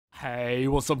Hey,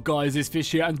 what's up guys, it's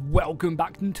Fish here and welcome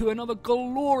back to another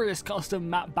glorious custom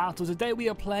map battle. Today we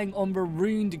are playing on the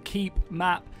Ruined Keep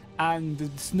map, and the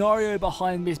scenario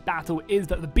behind this battle is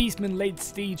that the Beastmen laid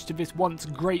siege to this once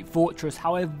great fortress.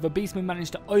 However, the Beastmen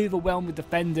managed to overwhelm the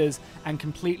defenders and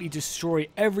completely destroy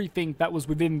everything that was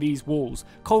within these walls.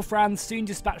 Franz soon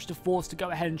dispatched a force to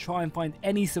go ahead and try and find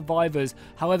any survivors.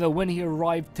 However, when he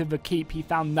arrived to the keep, he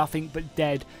found nothing but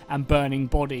dead and burning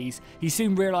bodies. He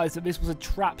soon realized that this was a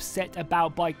trap set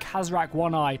about by Kazrak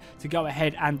One Eye to go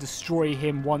ahead and destroy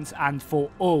him once and for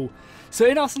all. So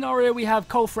in our scenario, we have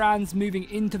Franz moving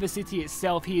into the city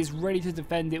itself. He is ready to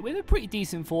defend it with a pretty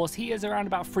decent force. He has around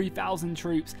about 3,000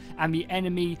 troops, and the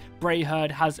enemy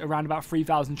Herd has around about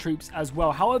 3,000 troops as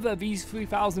well. However, these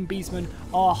 3,000 beastmen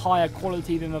are higher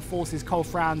quality than the forces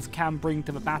Franz can bring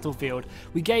to the battlefield.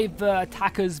 We gave the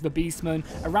attackers, the beastmen,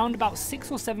 around about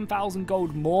 6,000 or 7,000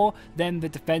 gold more than the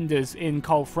defenders in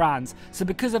Franz. So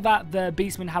because of that, the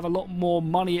beastmen have a lot more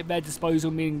money at their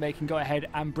disposal, meaning they can go ahead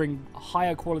and bring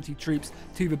higher quality troops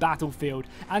to the battlefield.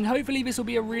 And hopefully this will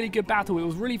be a really good battle. It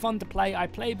was really fun to play. I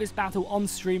played this battle on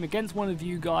stream against one of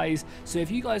you guys, so if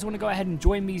you guys want to go ahead and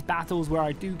join these battles where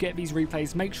I do get these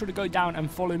replays, make sure to go down and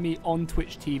follow me on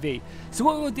Twitch TV. So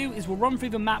what we'll do is we'll run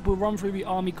through the map, we'll run through the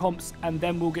army comps, and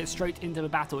then we'll get straight into the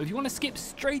battle. If you want to skip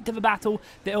straight to the battle,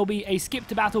 there will be a skip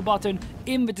to battle button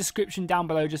in the description down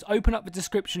below. Just open up the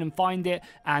description and find it,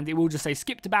 and it will just say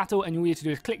skip to battle, and all you have to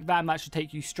do is click that, and that should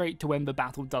take you straight to when the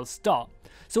battle does start.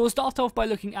 So we'll start off by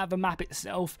looking at the map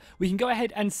itself. We can go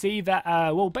ahead and see that,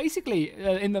 well, basically,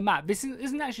 in the map, this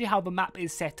isn't actually how the map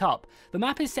is set up. The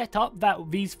map is set up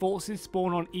that these forces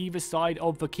spawn on either side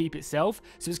of the keep itself.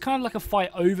 So it's kind of like a fight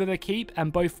over the keep,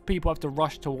 and both people have to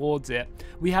rush towards it.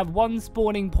 We have one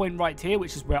spawning point right here,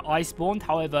 which is where I spawned.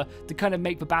 However, to kind of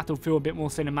make the battle feel a bit more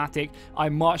cinematic, I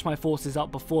marched my forces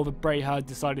up before the Herd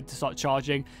decided to start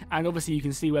charging. And obviously, you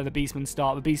can see where the beastmen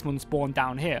start. The beastmen spawn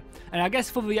down here. And I guess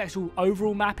for the actual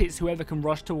overall map, it's whoever can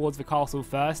rush towards the castle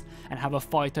first and have a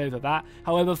fight over that.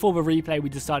 However, for the replay, we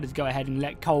decided to go ahead and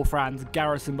let Franz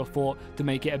garrison the fort to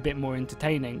make it a bit more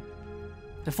entertaining.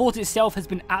 The fort itself has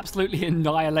been absolutely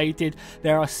annihilated.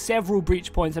 There are several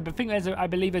breach points. I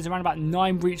believe there's around about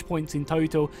 9 breach points in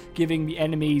total, giving the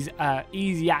enemies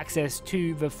easy access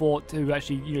to the fort to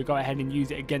actually go ahead and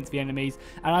use it against the enemies.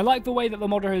 And I like the way that the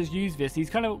modder has used this. He's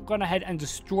kind of gone ahead and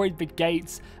destroyed the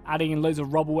gates, adding in loads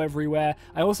of rubble everywhere.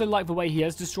 I also like the way he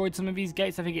has destroyed some of these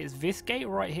gates. I think it's this gate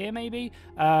right here, maybe.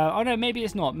 Oh no, maybe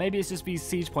it's not. Maybe it's just these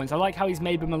siege points. I like how he's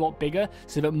made them a lot bigger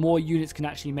so that more units can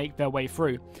actually make their way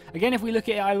through. Again, if we look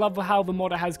at I love how the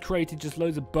modder has created just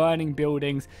loads of burning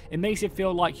buildings. It makes it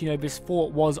feel like, this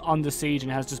fort was under siege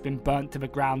and has just been burnt to the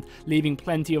ground, leaving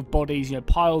plenty of bodies,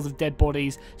 piles of dead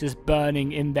bodies just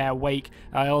burning in their wake.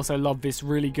 I also love this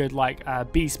really good,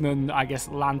 beastman, I guess,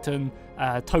 lantern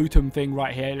totem thing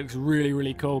right here. It looks really,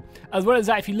 really cool. As well as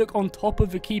that, if you look on top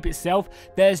of the keep itself,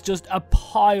 there's just a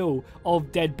pile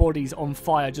of dead bodies on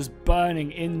fire, just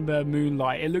burning in the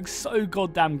moonlight. It looks so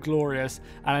goddamn glorious,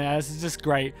 and it's just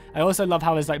great. I also love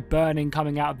how there's burning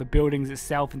coming out of the buildings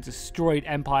itself and destroyed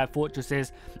Empire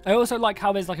fortresses. I also like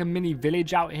how there's a mini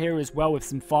village out here as well with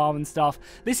some farm and stuff.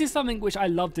 This is something which I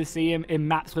love to see in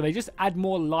maps where they just add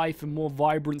more life and more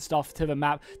vibrant stuff to the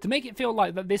map to make it feel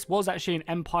like that this was actually an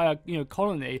Empire,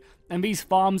 colony. And these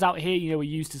farms out here, were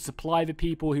used to supply the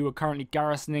people who are currently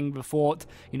garrisoning the fort,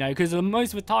 because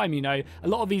most of the time, a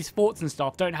lot of these forts and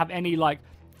stuff don't have any,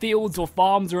 fields or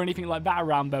farms or anything like that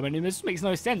around them, and it just makes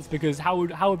no sense because how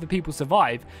would the people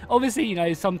survive?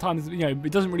 Obviously, sometimes,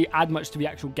 it doesn't really add much to the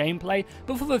actual gameplay,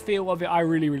 but for the feel of it, I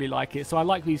really, really like it. So I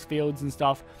like these fields and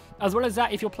stuff. As well as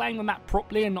that, if you're playing the map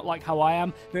properly and not like how I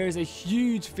am, there is a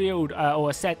huge field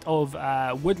or a set of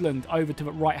woodland over to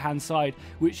the right-hand side,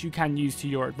 which you can use to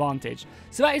your advantage.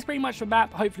 So that is pretty much the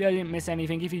map. Hopefully I didn't miss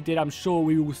anything. If you did, I'm sure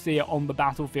we will see it on the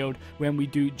battlefield when we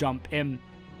do jump in.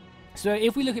 So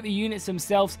if we look at the units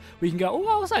themselves, we can go, oh,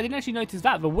 also, I didn't actually notice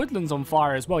that. The woodland's on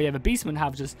fire as well. Yeah, the beastmen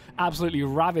have just absolutely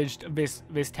ravaged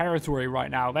this territory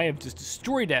right now. They have just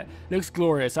destroyed it. Looks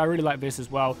glorious. I really like this as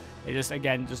well. It just,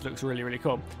 again, just looks really, really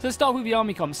cool. So let's start with the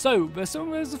army comps. So there's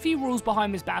a few rules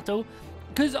behind this battle.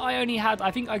 Because I only had, I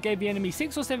think I gave the enemy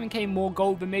 6 or 7k more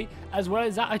gold than me. As well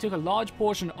as that, I took a large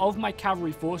portion of my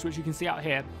cavalry force, which you can see out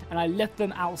here, and I left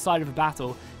them outside of the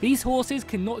battle. These horses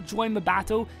cannot join the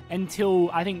battle until,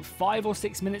 I think, 5 or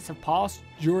 6 minutes have passed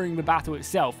during the battle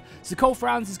itself. So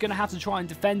Franz is going to have to try and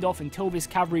defend off until this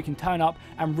cavalry can turn up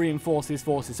and reinforce his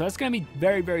forces. So it's going to be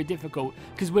very, very difficult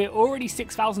because we're already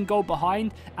 6,000 gold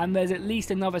behind, and there's at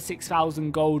least another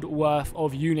 6,000 gold worth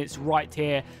of units right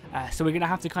here. So we're going to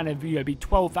have to kind of be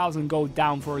 12,000 gold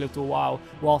down for a little while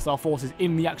whilst our forces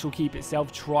in the actual keep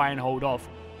itself try and hold off.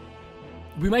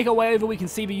 If we make our way over, we can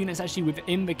see the units actually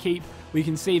within the keep. We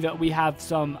can see that we have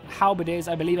some halberdiers.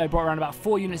 I believe I brought around about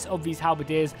 4 units of these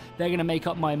halberdiers. They're going to make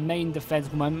up my main defense,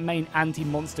 my main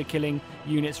anti-monster killing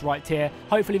units right here.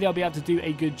 Hopefully they'll be able to do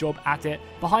a good job at it.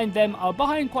 Behind them,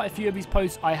 behind quite a few of these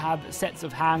posts, I have sets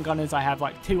of handgunners. I have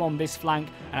like 2 on this flank,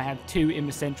 and I have 2 in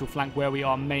the central flank where we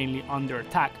are mainly under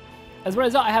attack. As well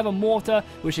as that, I have a mortar,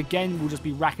 which again will just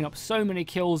be racking up so many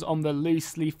kills on the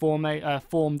loosely formed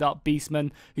up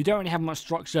beastmen who don't really have much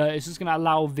structure. It's just going to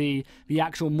allow the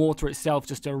actual mortar itself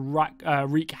just to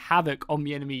wreak havoc on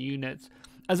the enemy units.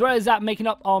 As well as that, making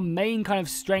up our main kind of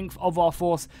strength of our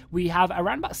force, we have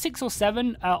around about 6 or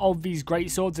 7 of these great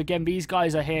swords. Again, these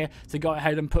guys are here to go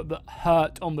ahead and put the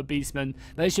hurt on the beastmen.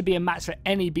 They should be a match for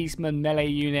any beastman melee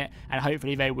unit, and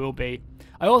hopefully they will be.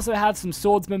 I also have some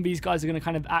swordsmen. These guys are going to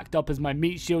kind of act up as my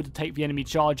meat shield to take the enemy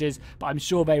charges, but I'm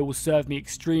sure they will serve me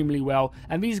extremely well.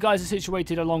 And these guys are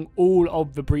situated along all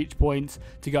of the breach points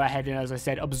to go ahead and, as I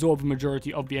said, absorb the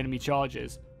majority of the enemy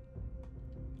charges.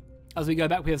 As we go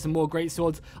back, we have some more great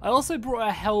swords. I also brought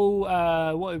a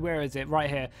hell, where is it? Right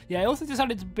here. Yeah, I also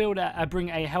decided to bring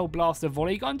a hell blaster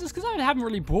volley gun, just because I haven't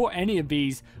really brought any of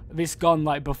this gun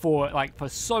like before, like for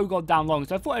so goddamn long.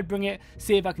 So I thought I'd bring it,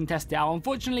 see if I can test it out.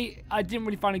 Unfortunately, I didn't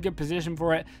really find a good position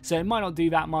for it, so it might not do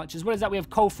that much. As well as that, we have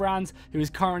Franz, who is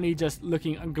currently just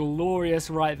looking glorious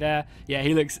right there. Yeah,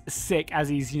 he looks sick as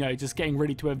he's, just getting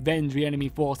ready to avenge the enemy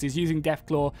force. He's using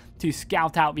Deathclaw to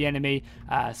scout out the enemy,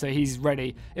 so he's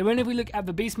ready. And then if we look at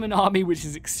the Beastmen Army, which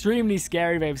is extremely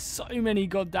scary, they have so many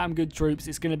goddamn good troops,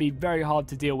 it's going to be very hard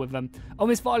to deal with them. On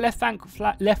this far left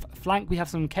flank, we have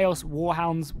some Chaos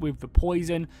Warhounds with the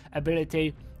poison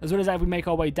ability. As well as that, if we make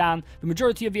our way down, the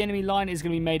majority of the enemy line is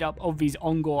going to be made up of these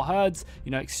Ongor herds,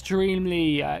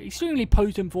 extremely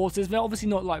potent forces. They're obviously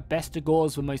not like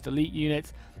Bestigors for most elite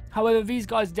units. However, these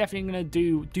guys are definitely going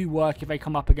to do work if they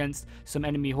come up against some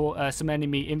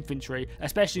enemy infantry,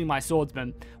 especially my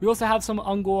swordsmen. We also have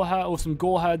some Gore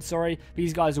herds, sorry.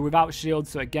 These guys are without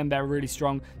shields, so again, they're really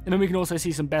strong. And then we can also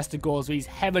see some Bestigors, these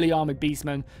heavily armored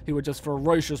beastmen who are just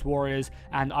ferocious warriors,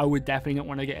 and I would definitely not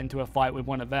want to get into a fight with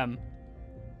one of them.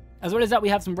 As well as that, we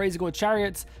have some Razorgore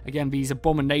chariots. Again, these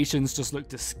abominations just look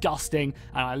disgusting,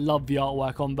 and I love the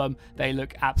artwork on them. They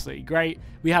look absolutely great.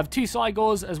 We have 2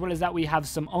 Cygors. As well as that, we have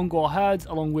some Ongor herds,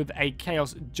 along with a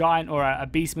Chaos Giant, or a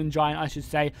Beastman Giant, I should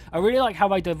say. I really like how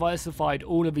they diversified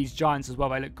all of these giants as well.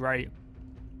 They look great.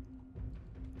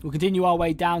 We'll continue our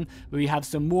way down, where we have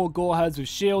some more Gore herds with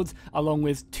shields, along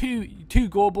with two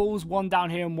Gore balls, one down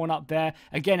here and one up there.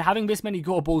 Again, having this many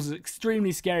Gore balls is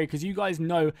extremely scary, because you guys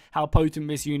know how potent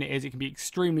this unit is. It can be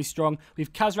extremely strong.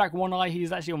 We've Kazrak One Eye.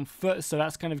 He's actually on foot, so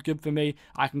that's kind of good for me.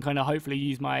 I can kind of hopefully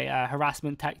use my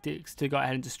harassment tactics to go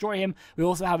ahead and destroy him. We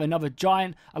also have another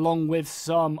Giant, along with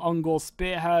some Ongor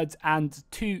spear herds, and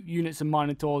 2 units of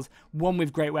Minotaurs, one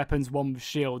with great weapons, one with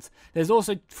shields. There's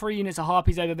also 3 units of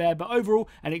Harpies over there, but overall,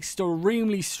 an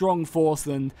extremely strong force,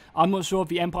 and I'm not sure if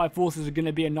the Empire forces are going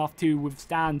to be enough to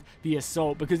withstand the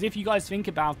assault, because if you guys think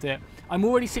about it, I'm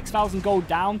already 6,000 gold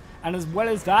down, and as well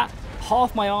as that,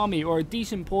 half my army, or a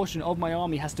decent portion of my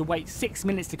army, has to wait 6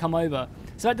 minutes to come over.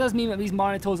 So that does mean that these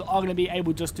Minotaurs are going to be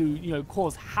able just to,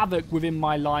 cause havoc within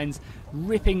my lines,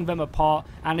 ripping them apart.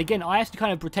 And again, I have to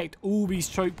kind of protect all these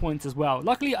choke points as well.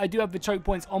 Luckily, I do have the choke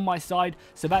points on my side,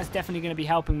 so that's definitely going to be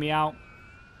helping me out.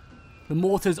 The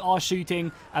mortars are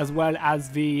shooting, as well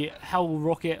as the Hell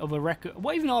Rocket of a record.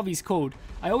 What even are these called?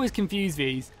 I always confuse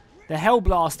these. The Hell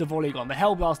Blaster volley gun. The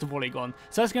Hell Blaster volley gun.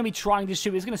 So that's going to be trying to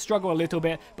shoot. It's going to struggle a little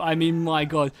bit, but I mean, my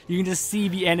god, you can just see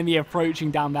the enemy approaching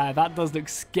down there. That does look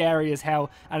scary as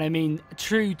hell. And I mean,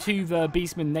 true to the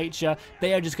Beastman nature,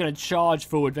 they are just going to charge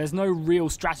forward. There's no real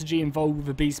strategy involved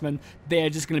with the Beastmen. They are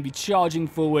just going to be charging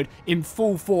forward in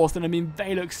full force. And I mean,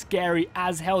 they look scary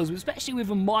as hell, especially with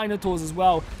the Minotaurs as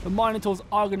well. The Minotaurs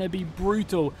are going to be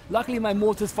brutal. Luckily, my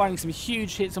mortars finding some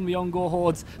huge hits on the Ongor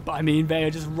hordes, but I mean, they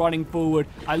are just running forward.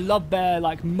 I love their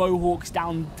like mohawks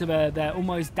down to they're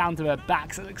almost down to their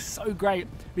backs. It looks so great.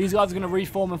 These guys are going to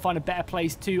reform and find a better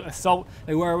place to assault.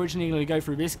 They were originally going to go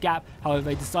through this gap, however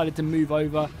they decided to move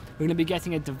over. We're going to be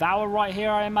getting a Devour right here,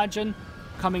 I imagine.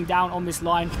 coming down on this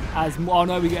line as, oh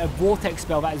no, we get a vortex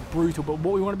spell. That is brutal. But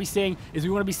what we want to be seeing is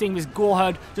this Gore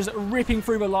herd just ripping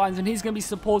through the lines, and he's going to be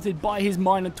supported by his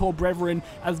Minotaur brethren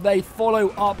as they follow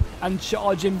up and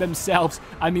charge him themselves.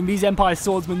 I mean, these Empire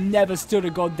swordsmen never stood a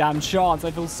goddamn chance.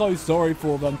 I feel so sorry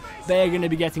for them. They are going to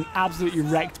be getting absolutely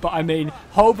wrecked, but I mean,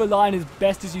 hold the line as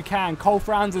best as you can.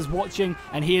 Franz is watching,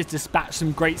 and he has dispatched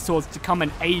some great swords to come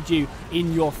and aid you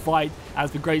in your fight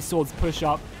as the great swords push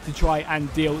up to try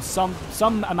and deal some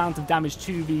amount of damage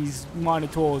to these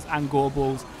Minotaurs and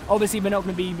Gorballs. Obviously, they're not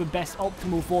going to be the best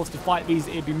optimal force to fight these.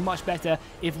 It'd be much better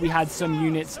if we had some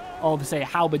units of, say,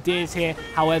 halberdiers here.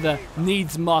 However,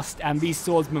 needs must, and these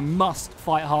swordsmen must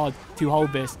fight hard to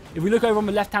hold this. If we look over on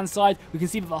the left-hand side, we can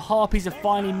see that the Harpies have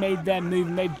finally made their move,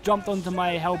 and they've jumped onto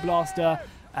my Hellblaster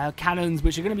cannons,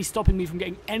 which are going to be stopping me from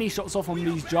getting any shots off on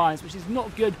these giants, which is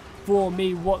not good for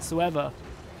me whatsoever.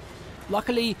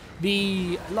 Luckily,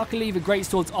 the great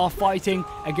swords are fighting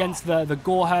against the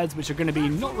Gore herds, which are going to be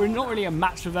not really a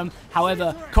match for them.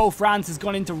 However, Franz has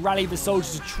gone in to rally the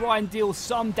soldiers to try and deal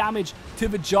some damage to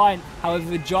the giant. However,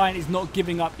 the giant is not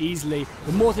giving up easily.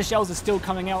 The mortar shells are still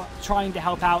coming out, trying to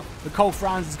help out. The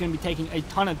Franz is going to be taking a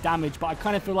ton of damage, but I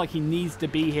kind of feel like he needs to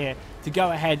be here to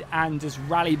go ahead and just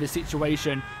rally the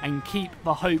situation and keep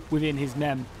the hope within his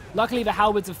men. Luckily, the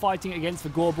halberds are fighting against the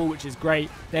Gorbal, which is great.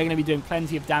 They're going to be doing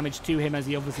plenty of damage to him, as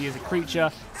he obviously is a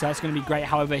creature, so that's going to be great.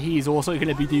 However, he is also going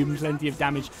to be doing plenty of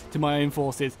damage to my own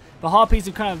forces. The Harpies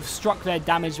have kind of struck their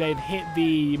damage. They've hit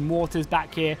the mortars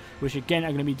back here, which again are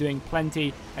going to be doing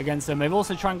plenty against them. They've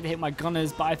also trying to hit my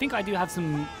gunners, but I think I do have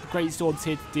some great swords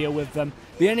here to deal with them.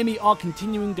 The enemy are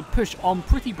continuing to push on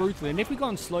pretty brutally, and if we go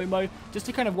on slow-mo, just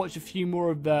to kind of watch a few more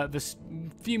of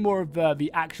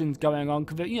the actions going on,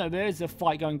 because you know there is a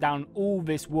fight going down all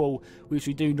this wall, which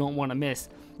we do not want to miss.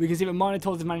 We can see that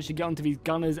Minotaurs have managed to get onto these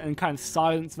gunners and kind of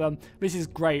silence them. This is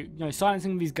great. You know,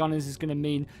 silencing these gunners is going to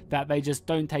mean that they just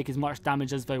don't take as much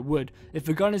damage as they would. If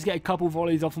the gunners get a couple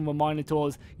volleys off on the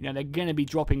Minotaurs, you know, they're going to be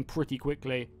dropping pretty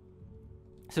quickly.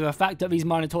 So the fact that these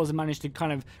Minotaurs have managed to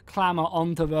kind of clamber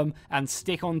onto them and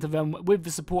stick onto them with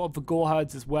the support of the Gore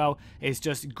herds as well is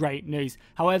just great news.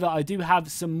 However, I do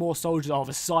have some more soldiers. Oh,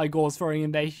 the Cygors throwing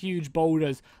in their huge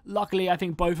boulders. Luckily, I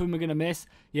think both of them are going to miss.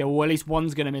 Yeah, well, at least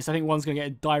one's going to miss. I think one's going to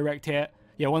get a direct hit.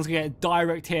 Yeah, one's going to get a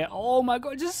direct hit. Oh my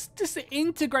god, just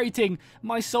integrating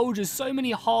my soldiers. So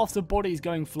many halves of bodies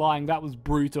going flying. That was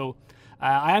brutal.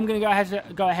 I am going to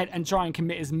go ahead and try and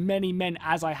commit as many men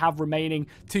as I have remaining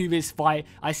to this fight.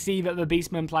 I see that the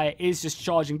Beastmen player is just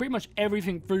charging pretty much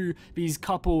everything through these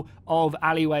couple of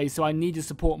alleyways, so I need to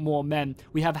support more men.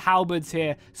 We have halberds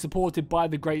here supported by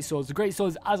the great swords. The great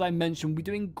swords, as I mentioned, we're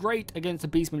doing great against the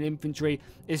Beastmen infantry.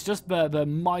 It's just the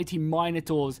mighty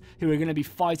Minotaurs who are going to be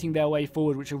fighting their way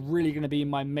forward, which are really going to be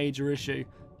my major issue.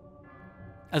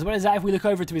 As well as that, if we look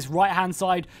over to his right-hand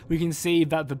side, we can see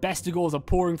that the Bestigors are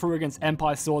pouring through against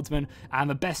Empire Swordsmen, and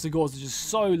the Bestigors are just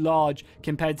so large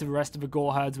compared to the rest of the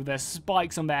Gore herds with their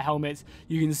spikes on their helmets.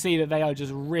 You can see that they are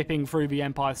just ripping through the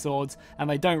Empire Swords, and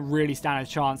they don't really stand a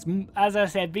chance. As I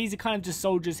said, these are kind of just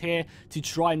soldiers here to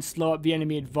try and slow up the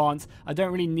enemy advance. I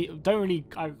can't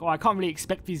really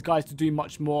expect these guys to do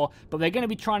much more, but they're going to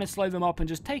be trying to slow them up and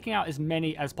just taking out as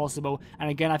many as possible. And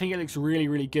again, I think it looks really,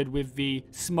 really good with the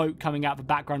smoke coming out the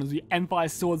back as the Empire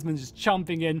Swordsmen just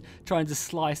jumping in, trying to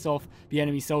slice off the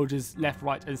enemy soldiers left,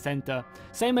 right, and center.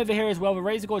 Same over here as well, the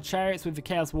Razor Gore Chariots with the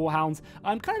Chaos Warhounds.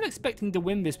 I'm kind of expecting to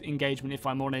win this engagement, if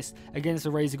I'm honest, against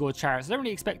the Razor Gore Chariots. I don't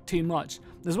really expect too much.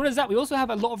 As well as that, we also have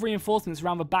a lot of reinforcements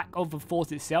around the back of the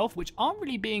fort itself, which aren't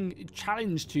really being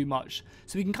challenged too much.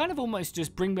 So we can kind of almost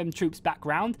just bring them troops back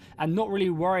round and not really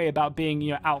worry about being,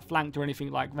 you know, outflanked or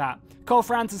anything like that.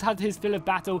 Franz has had his fill of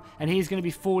battle, and he's going to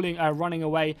be running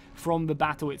away from the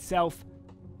battle itself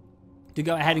to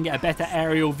go ahead and get a better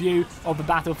aerial view of the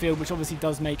battlefield, which obviously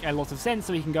does make a lot of sense,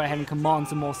 so he can go ahead and command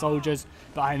some more soldiers.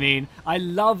 But I mean, I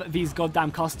love these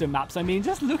goddamn custom maps. I mean,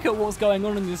 just look at what's going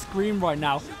on the screen right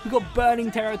now. We've got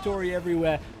burning territory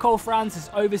everywhere. Franz is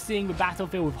overseeing the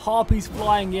battlefield with Harpies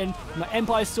flying in, and the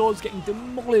Empire Swords getting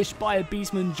demolished by a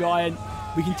Beastman giant.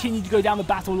 We continue to go down the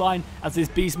battle line as this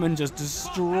Beastman just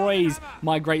destroys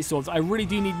my great swords. I really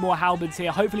do need more halberds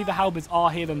here. Hopefully the halberds are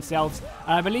here themselves.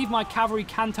 And I believe my cavalry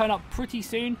can turn up pretty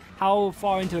soon. How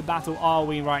far into the battle are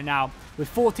we right now? We're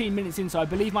 14 minutes in, so I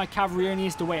believe my cavalry only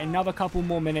has to wait another couple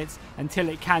more minutes until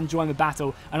it can join the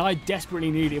battle, and I desperately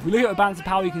need it. If we look at the balance of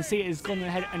power, you can see it has gone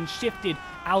ahead and shifted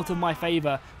out of my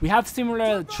favour. We have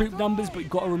similar troop numbers, but you've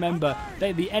got to remember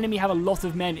that the enemy have a lot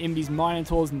of men in these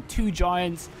Minotaurs and 2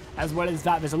 giants. As well as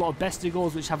that, there's a lot of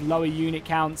Bestigors which have lower unit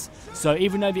counts. So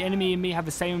even though the enemy and me have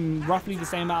roughly the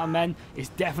same amount of men, it's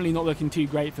definitely not looking too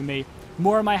great for me.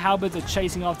 More of my halberds are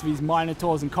chasing after these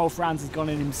Minotaurs, and Franz has gone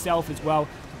in himself as well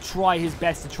to try his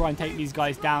best to try and take these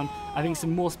guys down. I think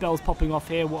some more spells popping off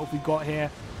here. What have we got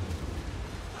here?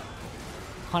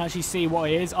 Can't actually see what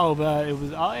it is. Oh,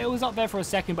 it was up there for a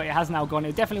second, but it has now gone.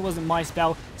 It definitely wasn't my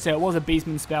spell, so it was a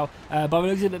Beastman spell. But it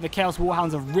looks like the Chaos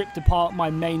Warhounds have ripped apart my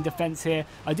main defense here.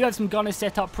 I do have some gunners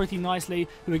set up pretty nicely,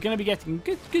 who are going to be getting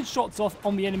good shots off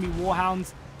on the enemy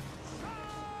Warhounds.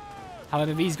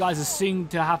 However, these guys are soon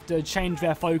to have to change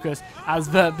their focus, as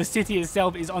the city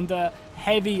itself is under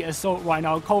heavy assault right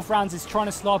now. Franz is trying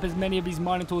to slap as many of these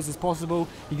Minotaurs as possible.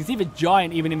 You can see the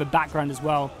giant even in the background as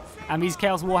well. And these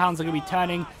Chaos Warhounds are going to be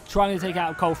turning, trying to take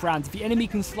out Franz. If the enemy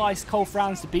can slice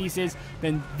Franz to pieces,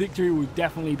 then victory will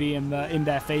definitely be in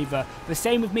their favour. The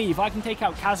same with me. If I can take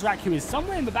out Kazrak, who is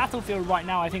somewhere in the battlefield right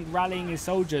now, I think rallying his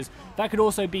soldiers, that could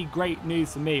also be great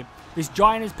news for me. This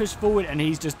giant is pushed forward, and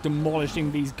he's just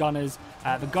demolishing these gunners.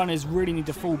 The gunners really need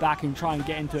to fall back and try and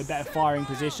get into a better firing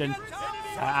position.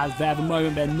 As at the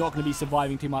moment they're not going to be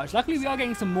surviving too much. Luckily we are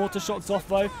getting some mortar shots off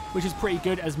though, which is pretty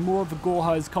good as more of the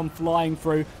Gorhas come flying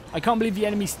through. I can't believe the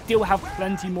enemy still have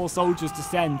plenty more soldiers to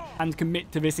send and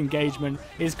commit to this engagement.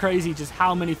 It's crazy just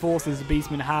how many forces the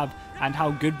Beastmen have and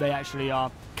how good they actually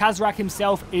are. Kazrak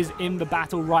himself is in the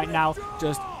battle right now,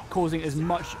 just causing as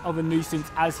much of a nuisance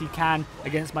as he can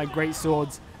against my great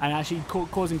swords, and actually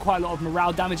causing quite a lot of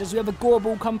morale damage as we have a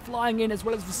Gorball come flying in, as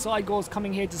well as the Cygors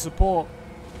coming here to support.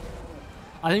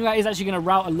 I think that is actually going to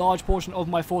rout a large portion of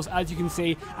my force, as you can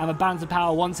see, and the balance of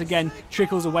power once again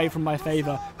trickles away from my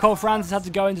favour. Franz has had to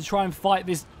go in to try and fight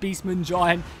this Beastman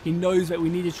giant. He knows that we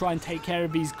need to try and take care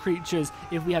of these creatures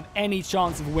if we have any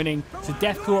chance of winning. So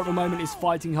Deathclaw at the moment is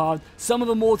fighting hard. Some of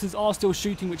the mortars are still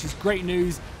shooting, which is great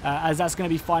news, as that's going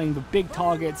to be finding the big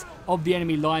targets of the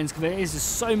enemy lines, because there is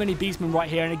just so many Beastmen right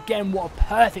here. And again, what a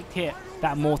perfect hit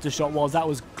that mortar shot was. That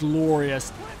was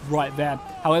glorious right there.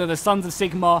 However, the Sons of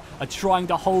Sigmar are trying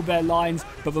to hold their lines,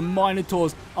 but the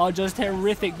Minotaurs are just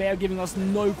horrific. They are giving us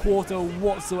no quarter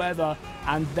whatsoever,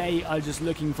 and they are just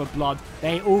looking for blood.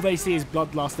 All they see is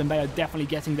bloodlust, and they are definitely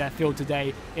getting their fill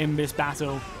today in this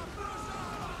battle.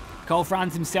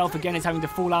 Franz himself again is having to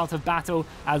fall out of battle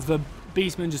as the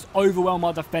Beastmen just overwhelm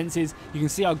our defenses. You can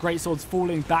see our greatswords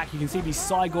falling back. You can see these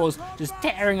Cygors just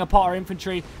tearing apart our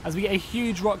infantry as we get a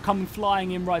huge rock coming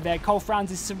flying in right there.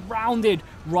 Franz is surrounded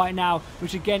right now,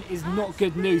 which again is not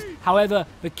good news. However,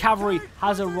 the cavalry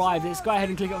has arrived. Let's go ahead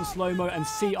and click it on slow-mo and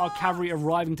see our cavalry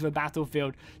arriving to the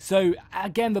battlefield. So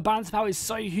again, the balance of power is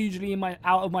so hugely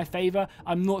out of my favor.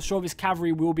 I'm not sure this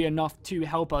cavalry will be enough to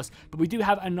help us, but we do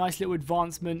have a nice little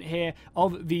advancement here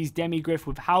of these demigryph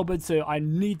with halberds, so I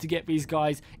need to get these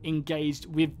guys engaged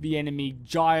with the enemy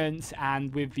giants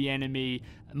and with the enemy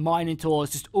Minotaurs,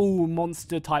 just all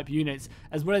monster type units.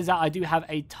 As well as that, I do have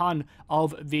a ton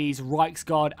of these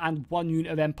Reichsguard and 1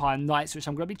 unit of Empire Knights, which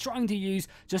I'm going to be trying to use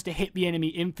just to hit the enemy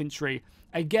infantry.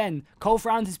 Again,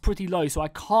 Franz is pretty low, so I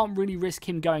can't really risk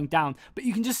him going down. But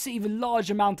you can just see the large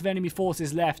amount of enemy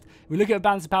forces left. If we look at the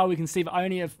balance of power, we can see that I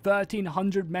only have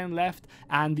 1,300 men left,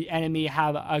 and the enemy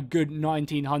have a good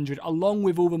 1,900, along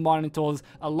with all the Minotaurs,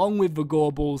 along with the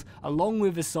Gorballs, along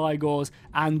with the Cygors,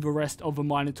 and the rest of the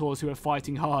Minotaurs who are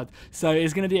fighting hard. So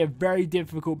it's going to be a very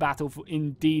difficult battle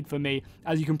indeed for me.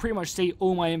 As you can pretty much see,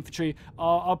 all my infantry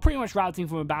are pretty much routing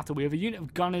from a battle. We have a unit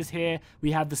of gunners here.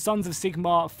 We have the Sons of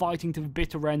Sigmar fighting to the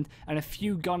bitter end, and a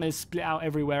few gunners split out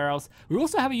everywhere else. We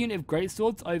also have a unit of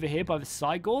greatswords over here by the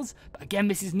Cygors, but again,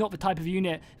 this is not the type of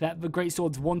unit that the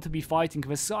greatswords want to be fighting,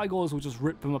 because the Cygors will just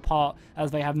rip them apart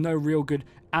as they have no real good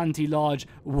anti-large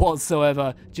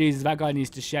whatsoever. Jesus, that guy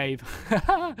needs to shave.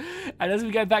 And as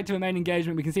we go back to the main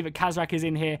engagement, we can see that Kazrak is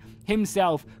in here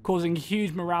himself, causing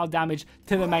huge morale damage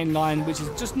to the main line, which is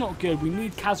just not good. We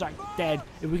need Kazrak dead.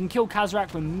 If we can kill Kazrak,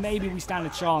 then maybe we stand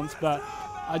a chance, but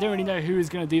I don't really know who is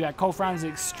going to do that. Franz is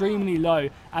extremely low,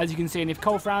 as you can see, and if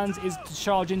Franz is to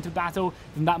charge into battle,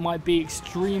 then that might be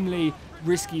extremely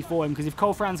risky for him, because if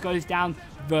Franz goes down,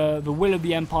 the will of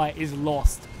the Empire is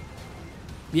lost.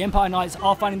 The Empire Knights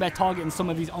are finding their target in some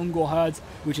of these Ungor herds,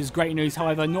 which is great news.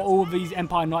 However, not all of these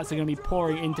Empire Knights are going to be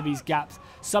pouring into these gaps.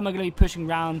 Some are going to be pushing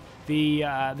around. The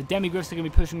Demigryphs are going to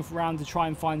be pushing around to try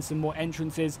and find some more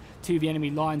entrances to the enemy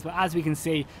lines. But as we can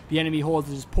see, the enemy hordes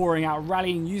are just pouring out,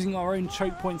 rallying, using our own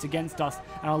choke points against us.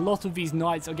 And a lot of these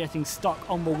knights are getting stuck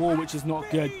on the wall, which is not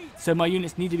good. So my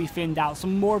units need to be thinned out.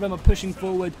 Some more of them are pushing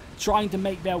forward, trying to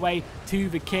make their way to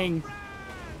the king.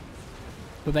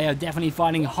 But they are definitely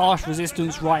finding harsh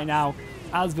resistance right now,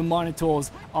 as the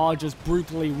Minotaurs are just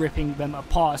brutally ripping them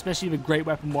apart. Especially the great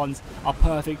weapon ones are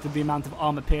perfect with the amount of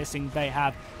armor piercing they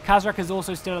have. Khazrak is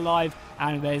also still alive,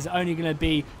 and there's only going to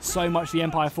be so much the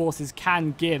Empire forces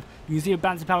can give. You can see the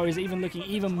Banter Power is even looking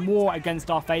even more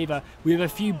against our favor. We have a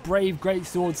few brave great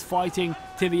swords fighting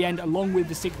to the end, along with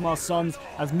the Sigmar's sons,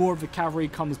 as more of the cavalry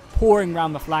comes pouring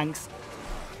around the flanks.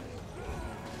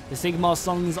 The Sigmar's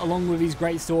sons, along with these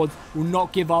great swords, will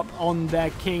not give up on their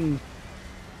king,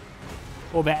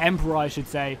 or their emperor, I should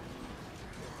say.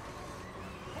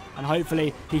 And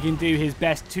hopefully he can do his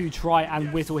best to try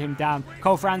and whittle him down.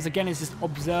 Franz again is just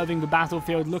observing the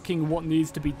battlefield, looking what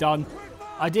needs to be done.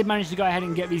 I did manage to go ahead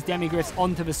and get these Demigryphs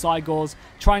onto the Cygors,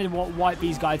 trying to wipe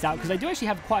these guys out, because they do actually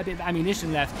have quite a bit of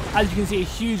ammunition left. As you can see, a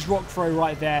huge rock throw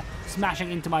right there, smashing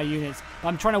into my units. But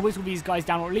I'm trying to whittle these guys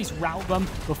down, or at least rout them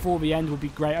before the end would be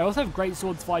great. I also have great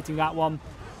swords fighting that one,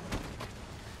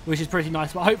 which is pretty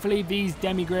nice. But hopefully these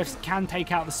Demigryphs can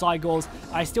take out the Cygors.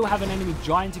 I still have an enemy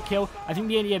giant to kill. I think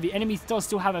the enemy does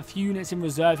still have a few units in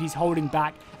reserve. He's holding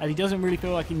back, as he doesn't really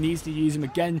feel like he needs to use them.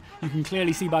 Again, you can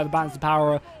clearly see by the balance of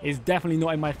power is definitely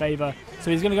not in my favor.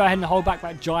 So he's going to go ahead and hold back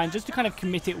that giant just to kind of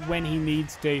commit it when he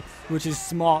needs to, which is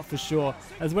smart for sure.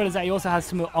 As well as that, he also has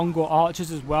some Ungor archers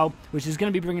as well, which is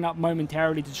going to be bringing up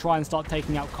momentarily to try and start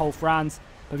taking out Franz.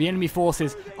 But the enemy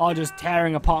forces are just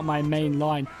tearing apart my main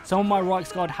line. Some of my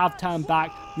Reichsguard have turned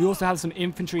back. We also have some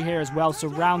infantry here as well,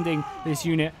 surrounding this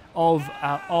unit of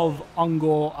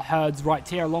Ungor herds right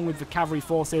here, along with the cavalry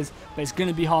forces. But it's going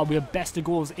to be hard. We have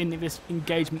Bestigors in this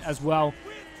engagement as well.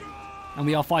 And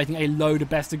we are fighting a load of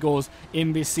Bestigors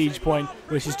in this siege point,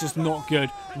 which is just not good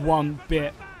one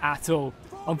bit at all.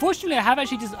 Unfortunately, I have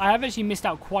actually missed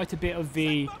out quite a bit of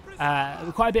the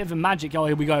magic. Oh,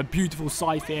 here we go, a beautiful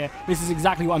scythe here. This is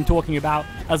exactly what I'm talking about,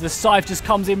 as the scythe just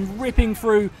comes in, ripping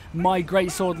through my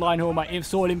great sword line here, or my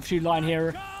sword infantry line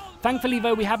here. Thankfully,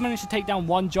 though, we have managed to take down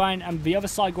one giant, and the other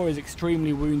Cygor is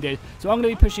extremely wounded. So I'm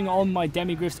going to be pushing on my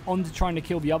Demigryphs onto trying to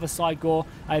kill the other Cygor.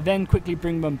 I then quickly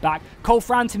bring them back.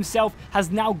 Franz himself has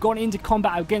now gone into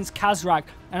combat against Khazrak,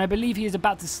 and I believe he is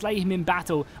about to slay him in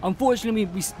battle. Unfortunately,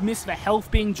 we missed the health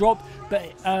being dropped, but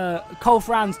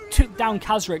Franz took down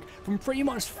Khazrak from pretty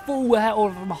much full health,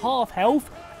 or from half health,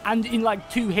 and in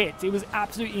like 2 hits. It was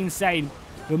absolutely insane.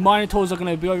 The Minotaurs are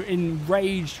going to be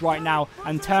enraged right now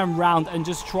and turn around and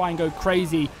just try and go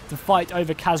crazy to fight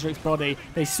over Khazrak's body.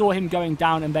 They saw him going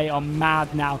down and they are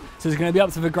mad now. So it's going to be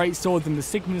up to the great swords and the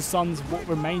Sigmar's sons, what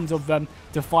remains of them,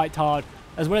 to fight hard.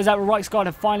 As well as that, the Reichsguard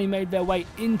have finally made their way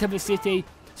into the city.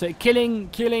 So killing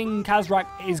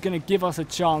Khazrak is going to give us a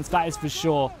chance, that is for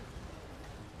sure.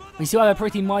 We still have a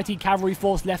pretty mighty cavalry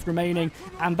force left remaining,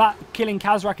 and that killing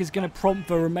Khazrak is going to prompt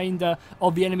the remainder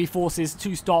of the enemy forces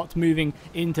to start moving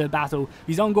into battle.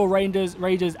 These Ungor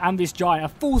raiders and this giant, a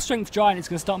full strength giant, is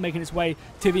going to start making its way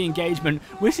to the engagement,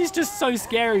 which is just so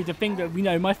scary to think that, you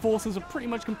know, my forces are pretty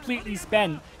much completely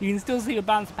spent. You can still see the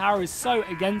balance of power is so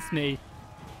against me.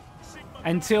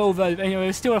 Until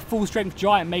there's still a full strength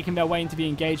giant making their way into the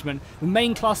engagement. The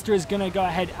main cluster is going to go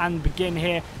ahead and begin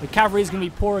here. The cavalry is going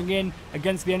to be pouring in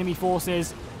against the enemy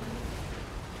forces.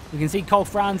 You can see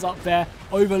Franz up there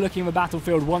overlooking the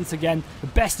battlefield once again. The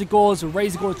Bestigors, the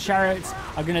Razorgore chariots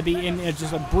are going to be in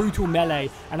just a brutal melee.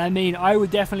 And I mean, I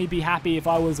would definitely be happy if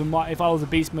I was a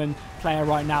Beastman player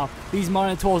right now. These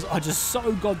Minotaurs are just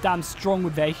so goddamn strong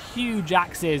with their huge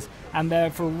axes and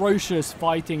their ferocious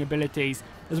fighting abilities.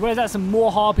 As well as that, some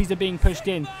more Harpies are being pushed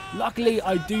in. Luckily,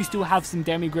 I do still have some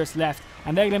Demigryphs left,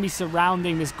 and they're going to be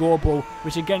surrounding this Gorball,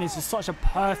 which again is just such a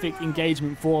perfect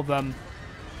engagement for them.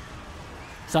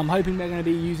 So I'm hoping they're going to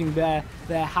be using their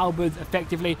halberds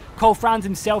effectively. Franz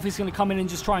himself is going to come in and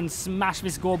just try and smash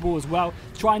this Gorball as well.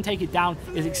 Try and take it down.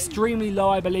 It's extremely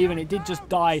low, I believe, and it did just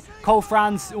die.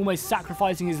 Franz almost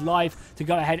sacrificing his life to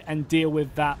go ahead and deal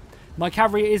with that. My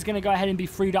cavalry is going to go ahead and be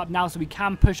freed up now, so we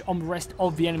can push on the rest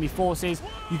of the enemy forces.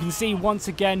 You can see once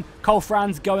again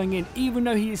Franz going in, even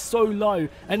though he is so low,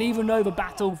 and even though the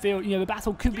battlefield, the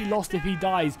battle could be lost if he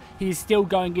dies, he is still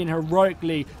going in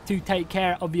heroically to take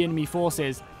care of the enemy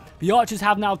forces. The archers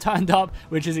have now turned up,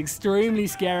 which is extremely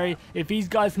scary. If these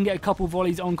guys can get a couple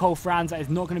volleys on Karl Franz, that is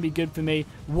not going to be good for me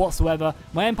whatsoever.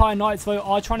 My Empire Knights, though,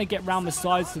 are trying to get round the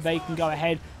sides so they can go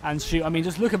ahead and shoot. I mean,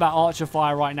 just look at that archer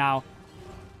fire right now.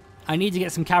 I need to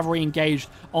get some cavalry engaged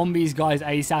on these guys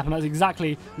ASAP, and that's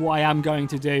exactly what I am going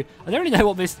to do. I don't really know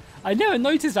what this... I never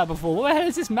noticed that before. What the hell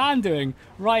is this man doing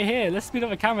right here? Let's speed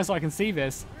up the camera so I can see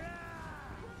this.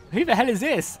 Who the hell is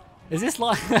this? Is this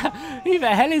like... Who the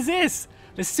hell is this?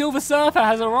 The Silver Surfer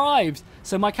has arrived.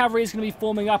 So my cavalry is going to be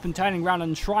forming up and turning around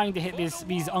and trying to hit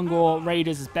these Ungor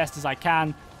raiders as best as I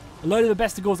can. A load of the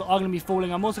Bestigors are going to be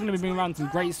falling. I'm also going to be bringing around some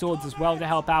Great Swords as well to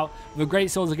help out. The Great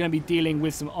Swords are going to be dealing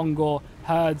with some Ungor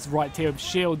herds right here with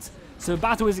shields. So the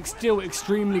battle is still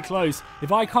extremely close.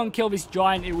 If I can't kill this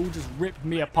giant, it will just rip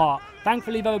me apart.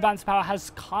 Thankfully, though, balance of power has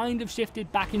kind of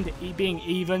shifted back into being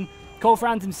even. Karl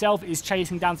Franz himself is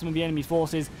chasing down some of the enemy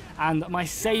forces, and my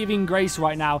saving grace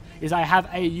right now is I have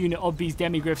a unit of these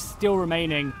demigryphs still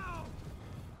remaining.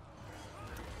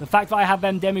 The fact that I have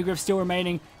them demigryphs still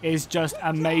remaining is just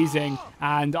amazing,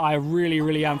 and I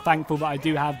really am thankful that I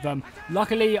do have them.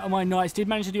 Luckily, my knights did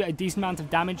manage to do a decent amount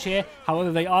of damage here.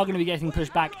 However, they are going to be getting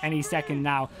pushed back any second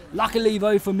now. Luckily,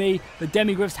 though, for me, the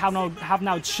demigryphs have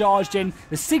now charged in.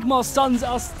 The Sigmar sons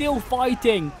are still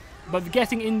fighting. But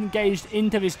getting engaged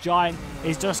into this giant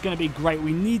is just going to be great.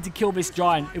 We need to kill this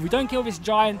giant. If we don't kill this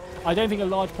giant, I don't think a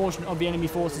large portion of the enemy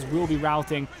forces will be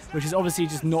routing, which is obviously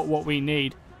just not what we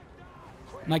need.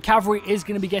 My cavalry is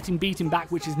going to be getting beaten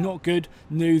back, which is not good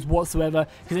news whatsoever,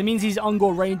 because it means these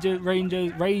Ungor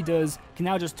raiders can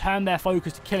now just turn their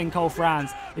focus to killing Karl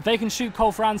Franz. If they can shoot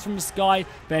Karl Franz from the sky,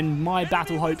 then my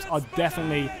battle hopes are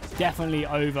definitely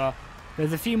over.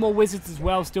 There's a few more wizards as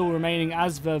well still remaining,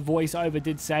 as the voiceover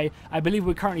did say. I believe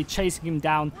we're currently chasing him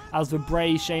down as the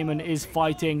Bray Shaman is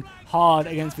fighting hard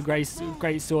against the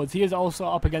Great Swords. He is also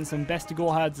up against some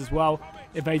Bestigor herds as well,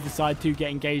 if they decide to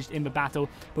get engaged in the battle.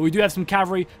 But we do have some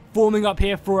cavalry forming up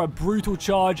here for a brutal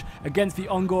charge against the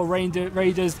Ungor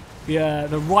raiders.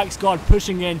 The Reichsguard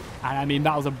pushing in, and I mean,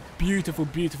 that was a beautiful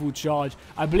charge.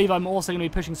 I believe I'm also going to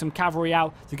be pushing some cavalry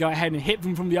out to go ahead and hit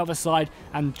them from the other side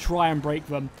and try and break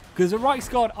them, because the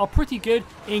Reichsguard are pretty good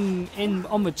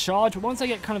on the charge, but once they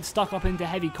get kind of stuck up into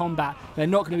heavy combat, they're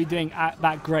not going to be doing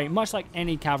that great, much like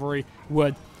any cavalry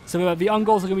would. So the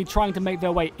Ungors are going to be trying to make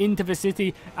their way into the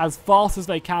city as fast as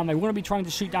they can. They want to be trying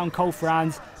to shoot down Karl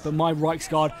Franz, but my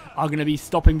Reichsguard are going to be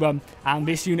stopping them. And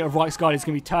this unit of Reichsguard is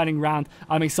going to be turning around.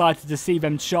 I'm excited to see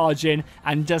them charge in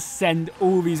and just send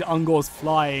all these Ungors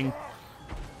flying.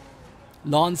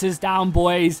 Lancers down,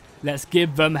 boys. Let's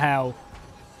give them hell.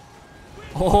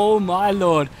 Oh my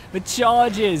lord, the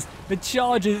charges in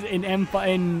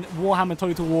Warhammer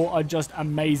Total War are just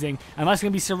amazing, and that's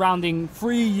going to be surrounding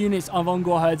 3 units of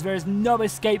Ungor herds. There is no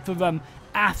escape for them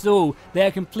at all. They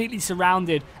are completely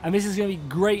surrounded, and this is going to be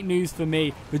great news for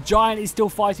me. The giant is still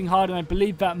fighting hard, and I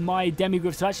believe that my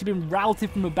demigryphs have actually been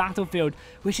routed from the battlefield,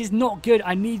 which is not good.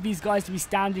 I need these guys to be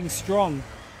standing strong.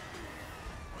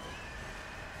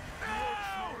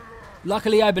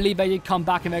 Luckily, I believe they did come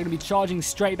back and they're going to be charging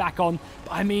straight back on.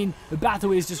 But I mean, the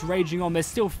battle is just raging on. There's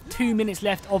still 2 minutes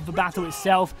left of the battle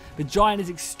itself. The giant is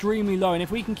extremely low, and if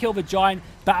we can kill the giant,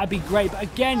 that would be great. But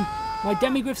again, my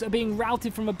demigryphs are being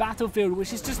routed from the battlefield,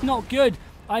 which is just not good.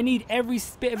 I need every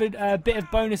bit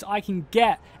of bonus I can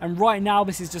get, and right now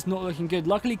this is just not looking good.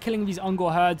 Luckily, killing these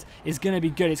Ungor herds is going to be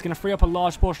good. It's going to free up a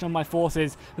large portion of my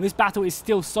forces, but this battle is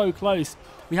still so close.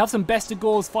 We have some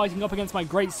Bestigors fighting up against my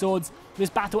Great Swords. This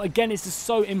battle, again, is just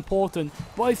so important.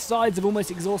 Both sides have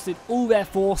almost exhausted all their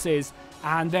forces,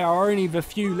 and there are only the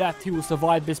few left who will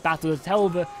survive this battle to tell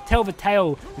the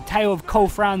tale of Karl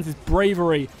Franz's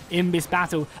bravery in this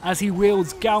battle, as he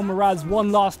wields Gal Maraz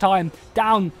one last time,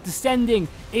 down, descending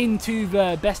into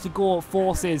the Bestigor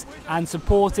forces and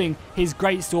supporting his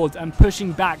Great Swords and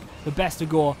pushing back the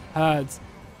Bestigor herds.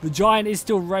 The giant is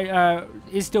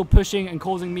still pushing and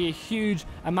causing me a huge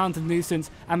amount of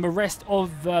nuisance, and the rest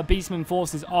of the Beastmen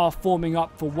forces are forming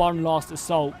up for one last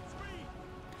assault.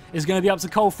 It's going to be up to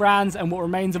Karl Franz and what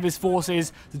remains of his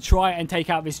forces to try and take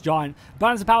out this giant.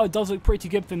 Balance of power does look pretty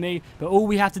good for me, but all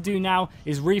we have to do now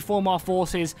is reform our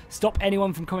forces, stop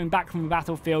anyone from coming back from the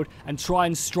battlefield, and try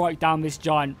and strike down this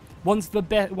giant. Once the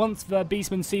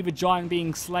Beastmen see the giant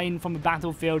being slain from the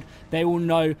battlefield, they will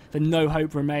know that no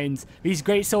hope remains. These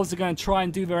Great Swords are going to try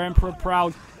and do their Emperor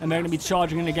proud, and they're going to be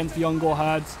charging in against the Ungor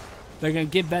herds. They're going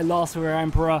to give their last for their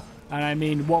Emperor, and I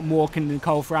mean, what more can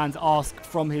Karl Franz ask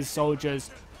from his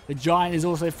soldiers? The giant is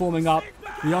also forming up.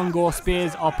 The Ungor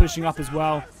spears are pushing up as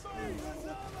well.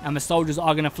 And the soldiers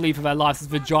are going to flee for their lives as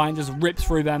the giant just rips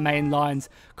through their main lines.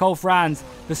 Karl Franz,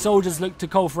 the soldiers look to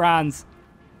Karl Franz.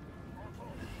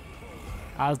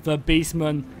 as the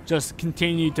Beastmen just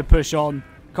continue to push on.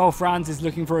 Franz is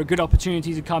looking for a good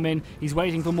opportunity to come in. He's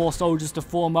waiting for more soldiers to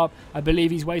form up. I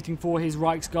believe he's waiting for his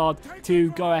Reichsguard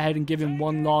to go ahead and give him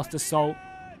one last assault.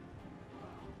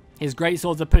 His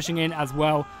greatswords are pushing in as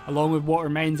well, along with what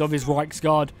remains of his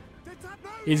Reichsguard.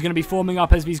 He's going to be forming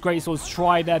up as these greatswords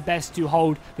try their best to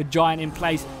hold the giant in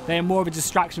place. They are more of a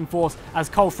distraction force as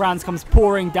Franz comes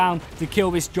pouring down to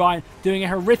kill this giant, doing a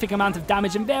horrific amount of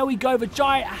damage. And there we go, the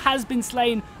giant has been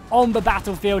slain on the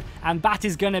battlefield, and that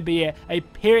is going to be it. A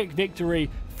Pyrrhic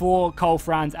victory for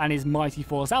Franz and his mighty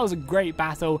force. That was a great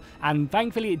battle, and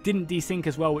thankfully it didn't desync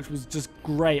as well, which was just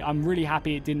great. I'm really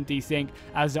happy it didn't desync,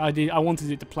 as I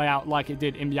wanted it to play out like it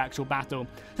did in the actual battle.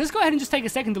 So let's go ahead and just take a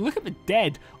second to look at the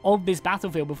dead of this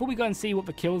battlefield before we go and see what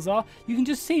the kills are. You can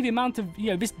just see the amount of,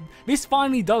 this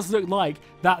finally does look like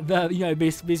that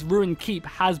this ruined keep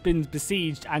has been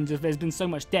besieged, and just, there's been so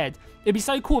much dead. It'd be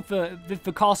so cool if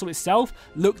the castle itself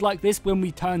looked like this when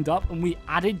we turned up and we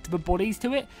added the bodies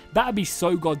to it. That would be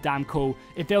so goddamn cool.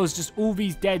 If there was just all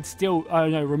these dead still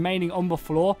remaining on the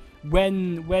floor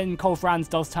when Franz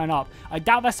does turn up. I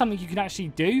doubt that's something you can actually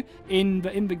do in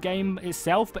the game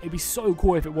itself, but it'd be so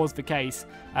cool if it was the case.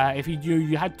 If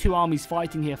you had two armies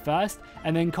fighting here first,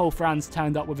 and then Franz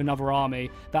turned up with another army.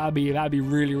 That'd be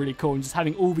really, really cool. And just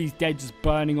having all these dead just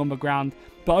burning on the ground.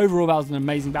 But overall, that was an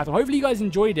amazing battle. Hopefully you guys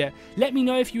enjoyed it. Let me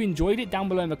know if you enjoyed it down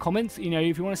below in the comments.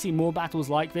 If you want to see more battles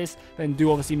like this, then do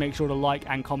obviously make sure to like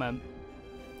and comment.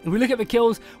 If we look at the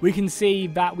kills, we can see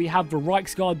that we have the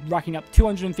Reichsguard racking up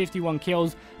 251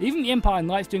 kills. Even the Empire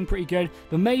Knights doing pretty good.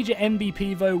 The major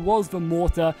MVP though was the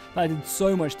Mortar that did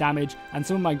so much damage, and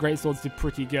some of my greatswords did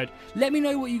pretty good. Let me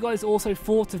know what you guys also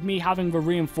thought of me having the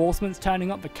reinforcements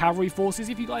turning up, the cavalry forces.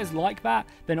 If you guys like that,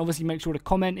 then obviously make sure to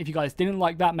comment. If you guys didn't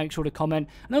like that, make sure to comment.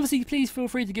 And obviously please feel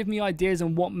free to give me ideas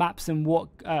on what maps and what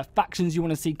factions you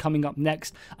want to see coming up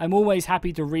next. I'm always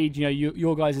happy to read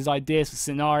your guys' ideas for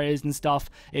scenarios and stuff.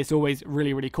 It's always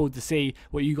really, really cool to see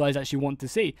what you guys actually want to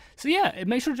see. So yeah,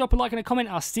 make sure to drop a like and a comment.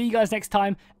 I'll see you guys next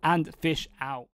time, and fish out.